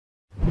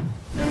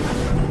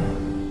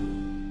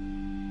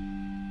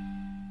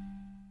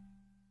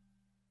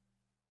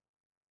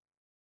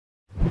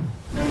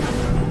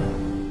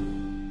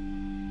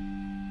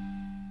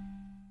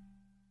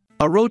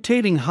A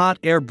rotating hot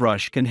air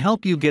brush can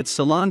help you get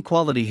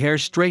salon-quality hair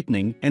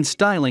straightening and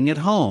styling at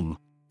home.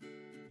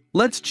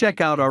 Let's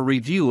check out our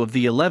review of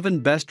the 11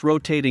 best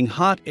rotating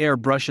hot air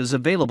brushes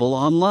available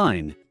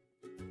online.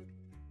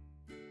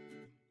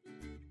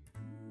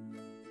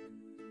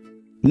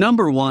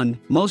 Number 1,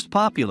 Most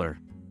Popular.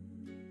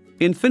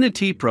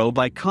 INFINITIPRO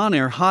by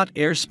CONAIR Hot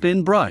Air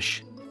Spin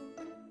Brush.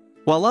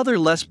 While other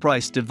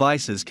less-priced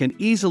devices can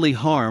easily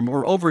harm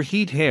or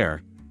overheat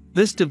hair,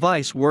 this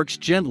device works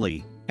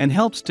gently and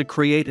helps to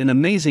create an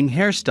amazing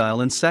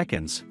hairstyle in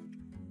seconds.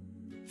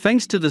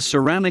 Thanks to the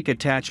ceramic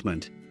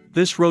attachment,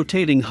 this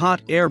rotating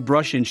hot air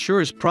brush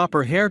ensures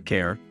proper hair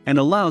care and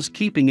allows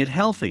keeping it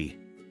healthy.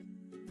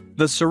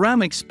 The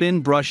ceramic spin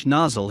brush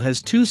nozzle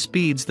has 2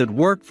 speeds that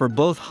work for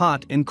both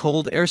hot and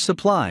cold air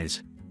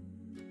supplies.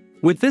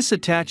 With this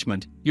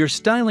attachment, your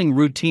styling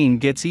routine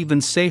gets even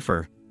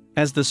safer,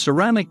 as the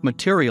ceramic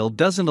material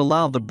doesn't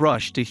allow the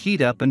brush to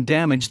heat up and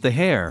damage the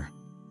hair.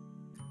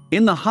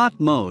 In the hot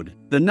mode,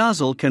 the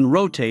nozzle can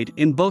rotate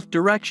in both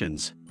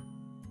directions.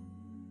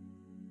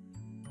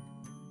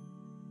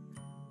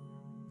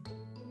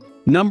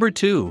 Number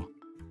 2.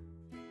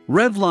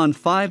 Revlon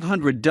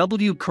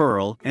 500W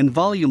Curl and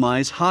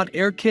Volumize Hot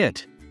Air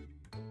Kit.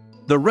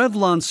 The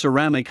Revlon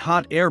ceramic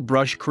hot air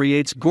brush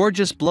creates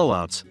gorgeous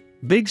blowouts,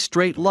 big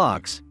straight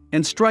locks,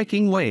 and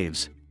striking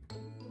waves.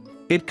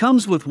 It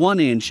comes with 1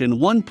 inch and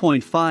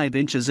 1.5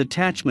 inches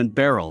attachment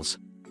barrels.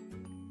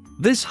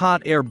 This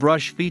hot air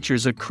brush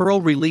features a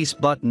curl release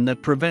button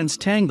that prevents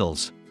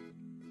tangles.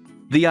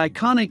 The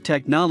iconic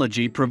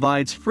technology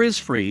provides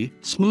frizz-free,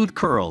 smooth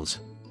curls.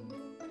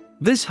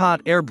 This hot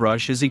air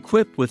brush is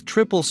equipped with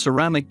triple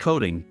ceramic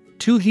coating,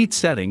 2 heat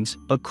settings,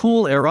 a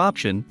cool air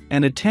option,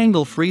 and a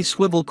tangle-free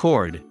swivel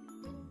cord.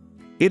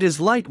 It is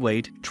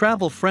lightweight,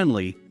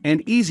 travel-friendly,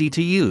 and easy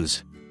to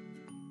use.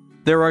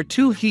 There are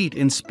 2 heat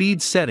and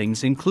speed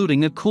settings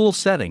including a cool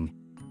setting.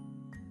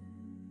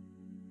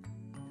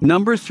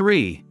 Number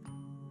 3.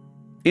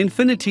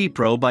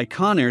 INFINITIPRO by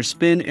CONAIR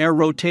Spin Air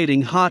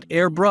Rotating Hot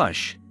Air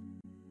Brush.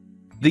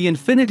 The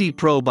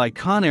INFINITIPRO by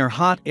CONAIR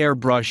Hot Air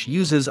Brush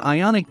uses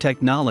ionic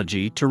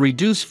technology to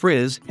reduce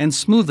frizz and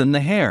smoothen the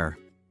hair.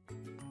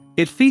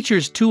 It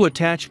features 2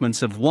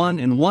 attachments of 1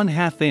 and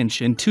 1/2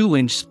 inch and 2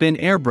 inch spin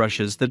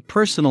airbrushes that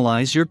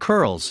personalize your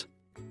curls.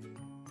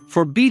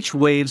 For beach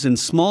waves and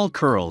small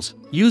curls,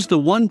 use the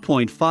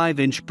 1.5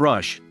 inch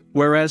brush,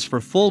 whereas for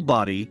full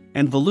body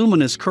and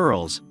voluminous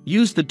curls,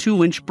 use the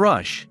 2 inch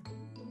brush.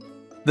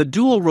 The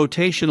dual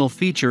rotational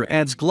feature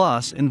adds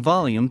gloss and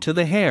volume to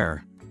the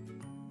hair.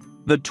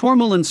 The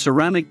tourmaline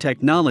ceramic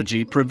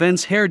technology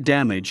prevents hair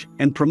damage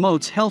and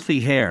promotes healthy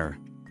hair.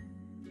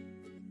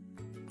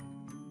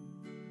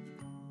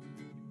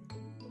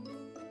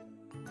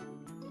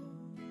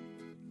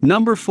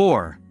 Number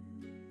 4.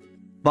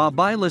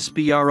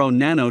 BaBylissPRO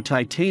Nano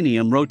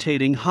Titanium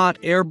Rotating Hot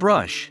Air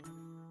Brush.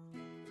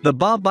 The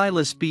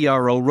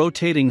BaBylissPRO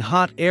Rotating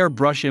Hot Air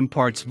Brush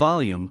imparts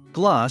volume,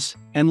 gloss,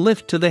 and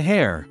lift to the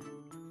hair.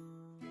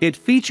 It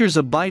features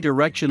a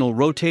bidirectional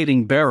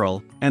rotating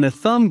barrel and a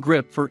thumb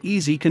grip for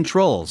easy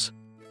controls.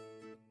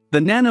 The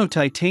nano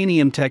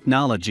titanium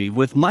technology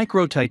with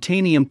micro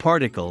titanium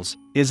particles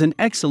is an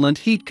excellent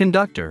heat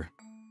conductor.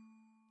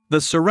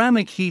 The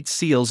ceramic heat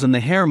seals in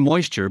the hair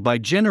moisture by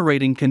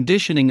generating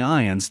conditioning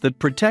ions that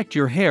protect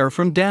your hair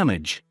from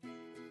damage.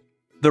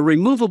 The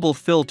removable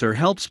filter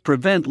helps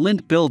prevent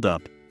lint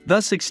buildup,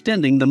 thus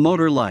extending the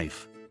motor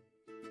life.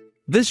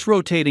 This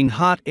rotating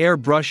hot air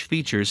brush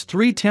features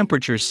 3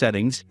 temperature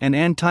settings and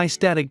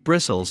anti-static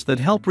bristles that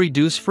help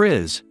reduce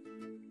frizz.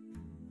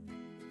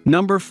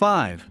 Number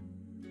 5.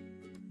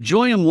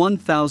 JOYYUM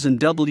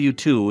 1000W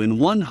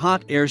 2-in-1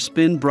 Hot Air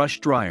Spin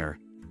Brush Dryer.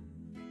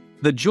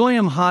 The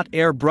JOYYUM hot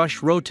air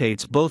brush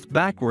rotates both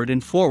backward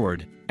and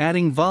forward,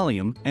 adding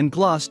volume and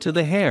gloss to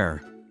the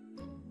hair.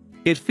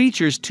 It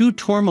features 2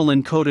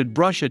 tourmaline-coated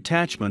brush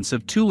attachments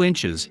of 2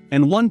 inches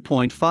and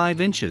 1.5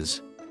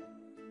 inches.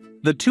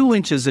 The 2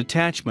 inches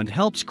attachment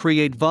helps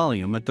create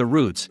volume at the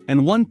roots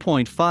and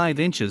 1.5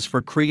 inches for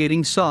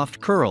creating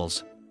soft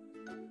curls.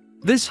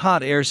 This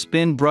hot air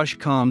spin brush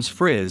calms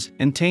frizz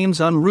and tames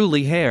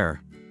unruly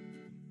hair.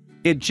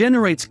 It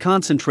generates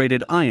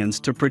concentrated ions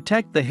to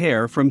protect the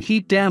hair from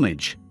heat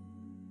damage.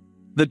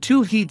 The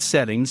 2 heat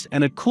settings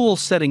and a cool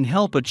setting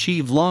help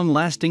achieve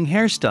long-lasting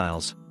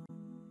hairstyles.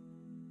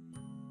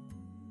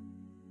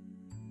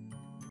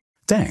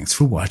 Thanks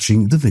for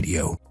watching the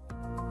video.